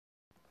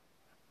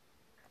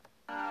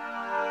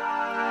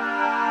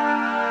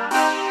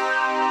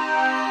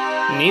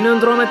In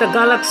Andromeda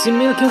Galaxy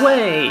Milky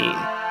Way,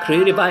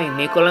 created by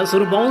Nicholas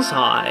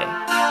Urbonsai.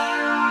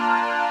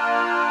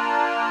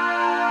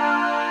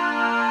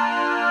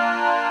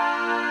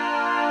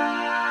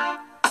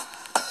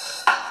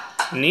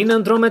 In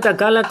Andromeda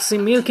Galaxy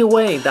Milky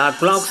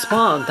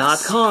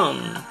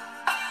Way.blogspot.com.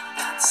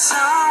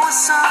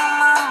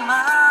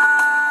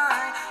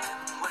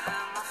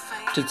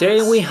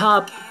 Today we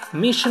have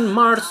Mission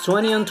Mars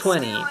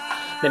 2020.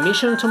 The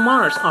missions to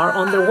Mars are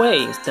on their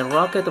way. The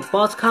rocket of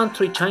both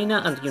countries,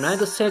 China and the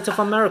United States of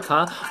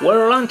America,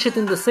 were launched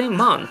in the same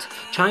month.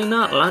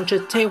 China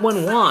launched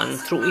Taiwan-1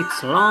 through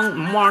its Long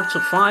March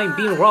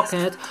 5B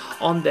rocket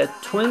on the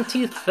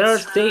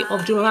 23rd day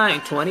of July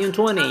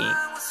 2020,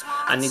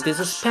 and it is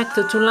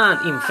expected to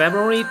land in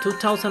February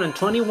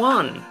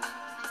 2021.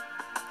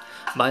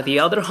 By the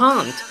other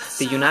hand,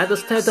 the United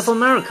States of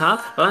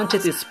America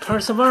launched its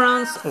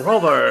Perseverance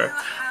rover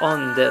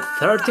on the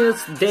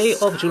 30th day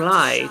of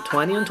July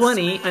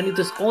 2020, and it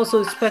is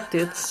also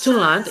expected to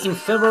land in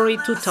February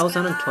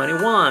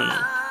 2021.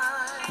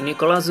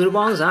 Nicholas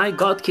Urbonsai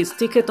got his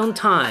ticket on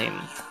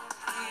time.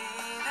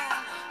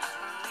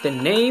 The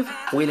Navy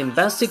will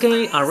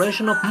investigate a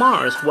region of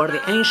Mars where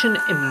the ancient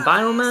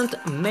environment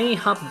may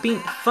have been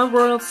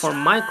favorable for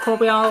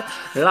microbial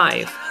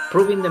life,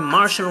 proving the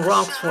Martian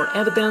rocks for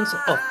evidence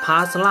of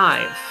past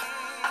life.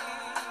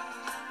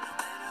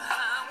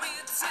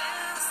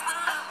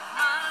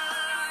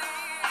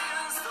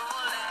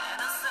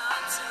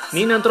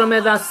 Nina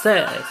Andromeda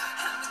says,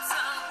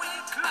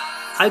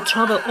 I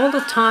travel all the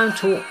time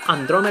to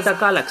Andromeda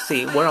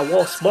Galaxy where I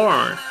was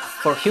born.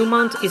 For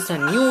humans, it's a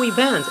new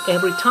event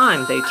every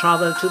time they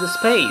travel to the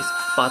space,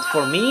 but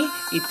for me,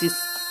 it is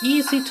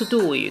easy to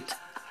do it.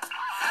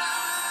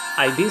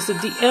 I visit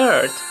the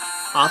Earth.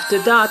 After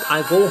that,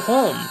 I go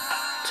home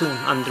to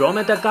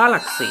Andromeda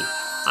Galaxy.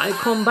 I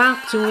come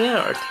back to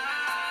Earth,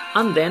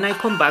 and then I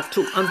come back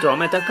to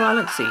Andromeda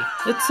Galaxy.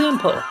 It's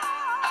simple.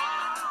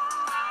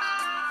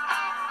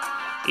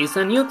 It's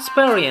a new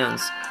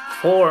experience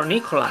for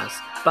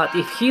Nicholas, but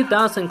if he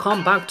doesn't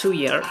come back to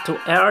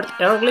Earth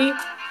early,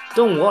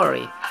 don't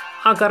worry.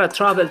 I gotta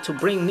travel to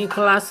bring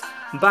Nicholas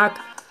back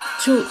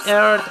to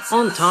Earth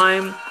on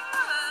time,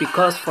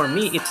 because for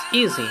me it's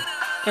easy,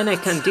 and I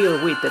can deal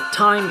with the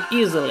time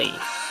easily.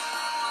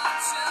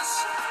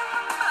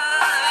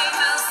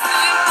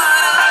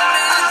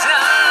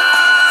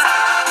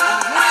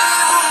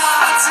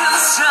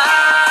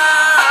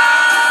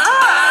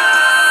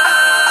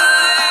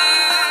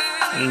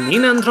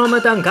 In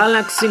Andromeda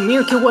Galaxy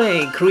Milky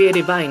Way,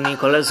 created by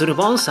Nicholas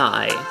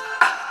Urbonsai.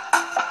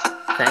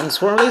 Thanks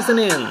for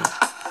listening.